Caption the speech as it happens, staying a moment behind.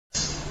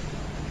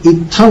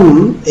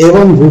इत्थम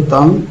एवं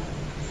भूतम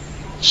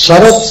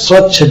शरद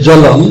स्वच्छ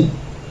जलम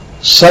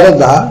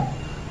शरदा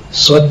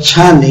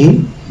स्वच्छानि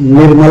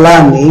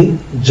निर्मलानि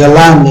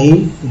जलानि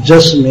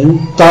जस्मिन्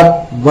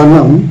तत्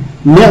वनम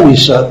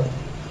न्यविशत।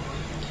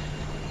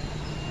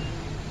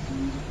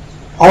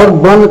 और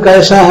वन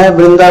कैसा है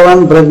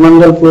वृंदावन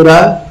ब्रजमंडल पूरा?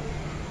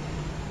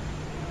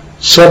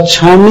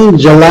 स्वच्छानि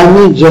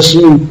जलानि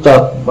जस्मिन्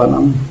तत्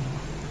वनम,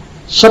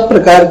 सब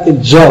प्रकार के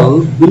जल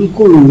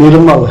बिल्कुल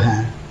निर्मल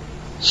हैं,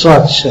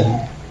 स्वच्छ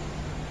हैं।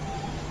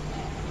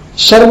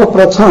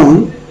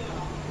 सर्वप्रथम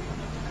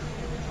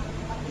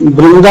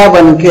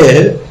वृंदावन के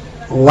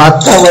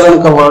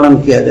वातावरण का वर्णन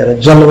किया जा रहा है,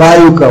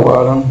 जलवायु का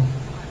वर्णन।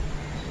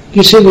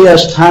 किसी भी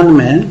स्थान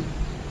में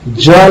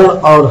जल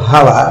और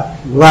हवा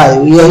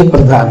वायु यही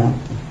प्रधान होते हैं।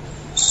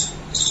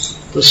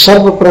 तो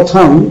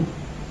सर्वप्रथम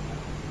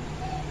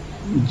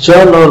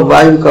जल और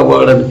वायु का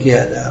वर्णन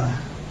किया जा रहा है।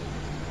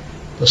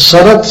 तो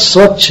शरद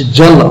स्वच्छ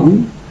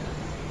जलम,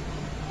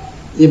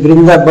 ये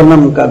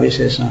वृंदावनम का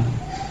विशेषण है।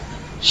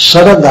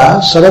 शरदा,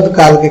 शरद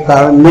काल के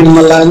कारण,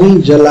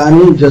 निर्मलानी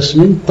जलानी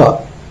जस्मिन तत्,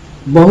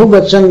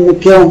 बहुवचन में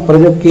क्यों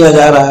प्रयोग किया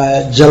जा रहा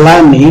है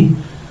जलानी?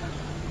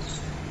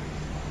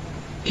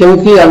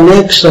 क्योंकि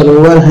अनेक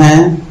सरोवर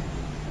हैं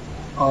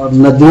और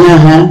नदियां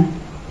हैं,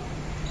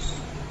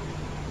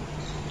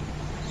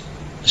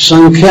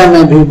 संख्या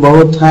में भी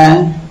बहुत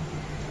हैं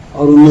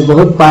और उनमें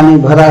बहुत पानी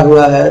भरा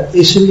हुआ है,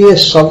 इसलिए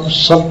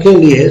सबके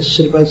लिए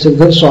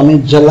श्रीधर स्वामी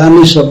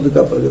जलानी शब्द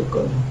का प्रयोग कर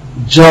रहे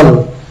हैं।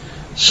 जल,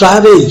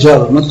 सारे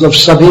जल मतलब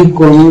सभी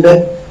कुंड,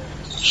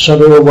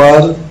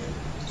 सरोवर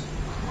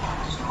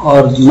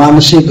और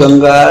मानसी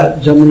गंगा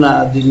जमुना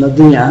आदि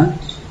नदियां,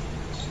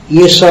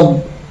 ये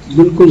सब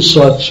बिल्कुल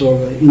स्वच्छ हो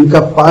गए, इनका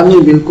पानी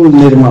बिल्कुल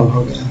निर्मल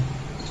हो गया।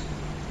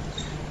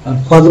 और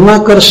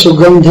पद्माकर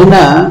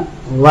सुगंधिना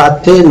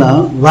वातेन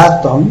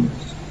वातम,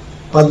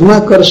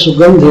 पद्माकर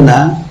सुगंधिना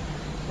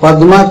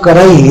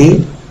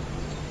पद्माकरैः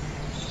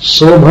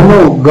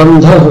शोभनो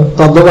गंध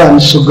तद्वान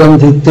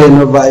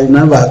सुगंधितेन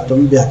वायुना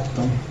वातम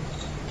व्याप्तम।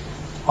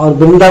 और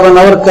वृंदावन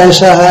और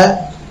कैसा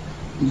है?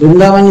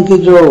 वृंदावन की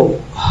जो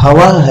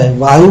हवा है,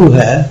 वायु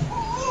है,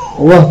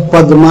 वह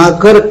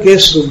पद्माकर के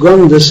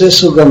सुगंध से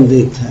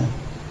सुगंधित है।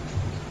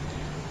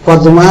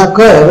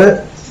 पद्माकर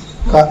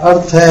का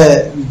अर्थ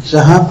है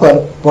जहां पर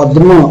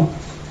पद्म,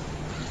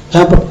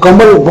 जहां पर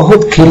कमल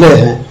बहुत खिले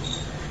हैं,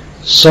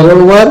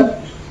 सरोवर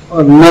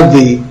और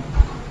नदी,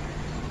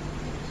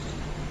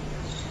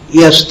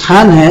 यह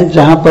स्थान है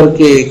जहां पर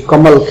के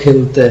कमल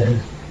खिलते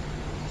हैं।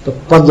 तो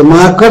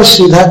पद्माकर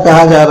सीधा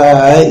कहा जा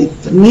रहा है,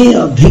 इतनी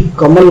अधिक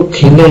कमल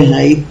खिले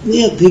हैं,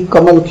 इतनी अधिक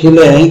कमल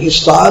खिले हैं कि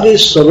सारे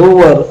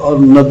सरोवर और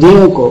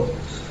नदियों को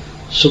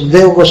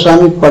सुखदेव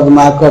गोस्वामी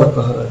पद्माकर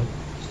कह रहे हैं।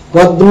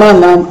 पद्मा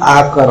नाम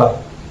आकर,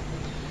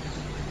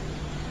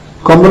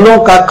 कमलों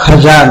का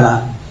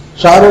खजाना,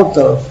 चारों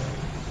तरफ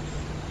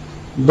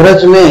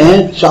ब्रज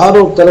में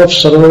चारों तरफ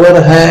सरोवर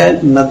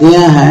है,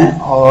 नदियां हैं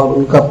और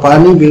उनका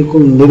पानी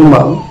बिल्कुल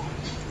निर्मल।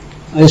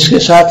 इसके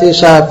साथ ही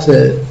साथ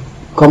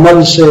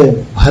कमल से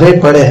भरे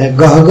पड़े हैं,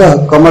 गह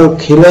कमल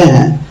खिले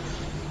हैं।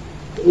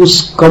 तो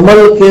उस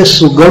कमल के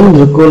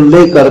सुगंध को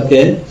लेकर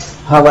के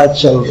हवा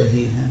चल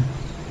रही है,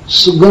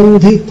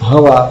 सुगंधित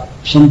हवा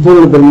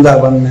संपूर्ण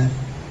वृंदावन में।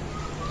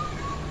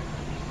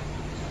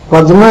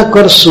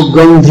 पद्माकर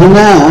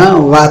सुगंधिना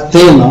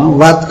वातेन,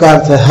 वात का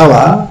अर्थ है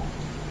हवा,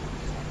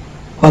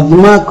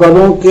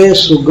 पद्माकरों के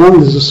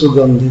सुगंध से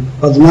सुगंधित।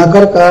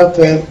 पद्माकर का अर्थ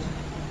है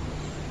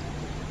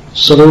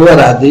सरोवर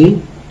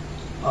आदि,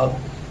 और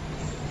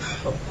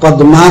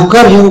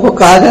पद्माकर ही उनको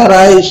कहा जा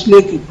रहा है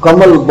इसलिए कि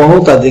कमल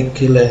बहुत अधिक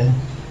खिले हैं।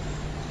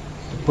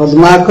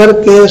 पद्माकर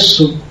के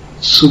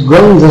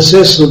सुगंध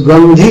से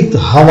सुगंधित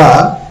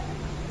हवा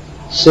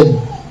से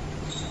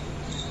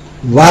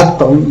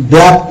वातम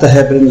व्याप्त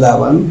है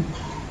वृंदावन।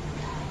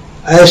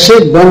 ऐसे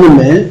वन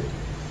में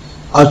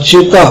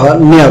अच्युतः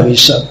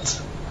न्यविशत,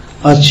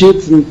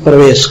 अच्युत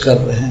प्रवेश कर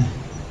रहे हैं।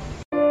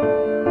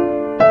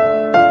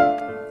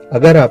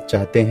 अगर आप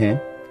चाहते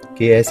हैं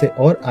कि ऐसे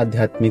और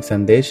आध्यात्मिक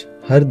संदेश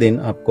हर दिन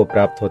आपको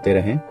प्राप्त होते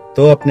रहें,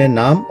 तो अपने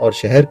नाम और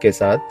शहर के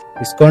साथ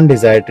इस्कॉन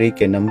डिजायर ट्री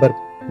के नंबर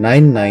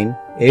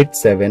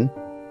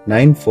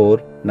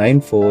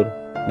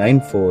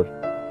 9987949494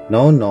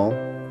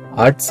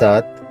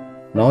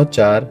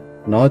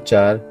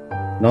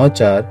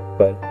 9987949494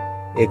 पर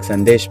एक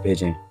संदेश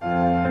भेजें।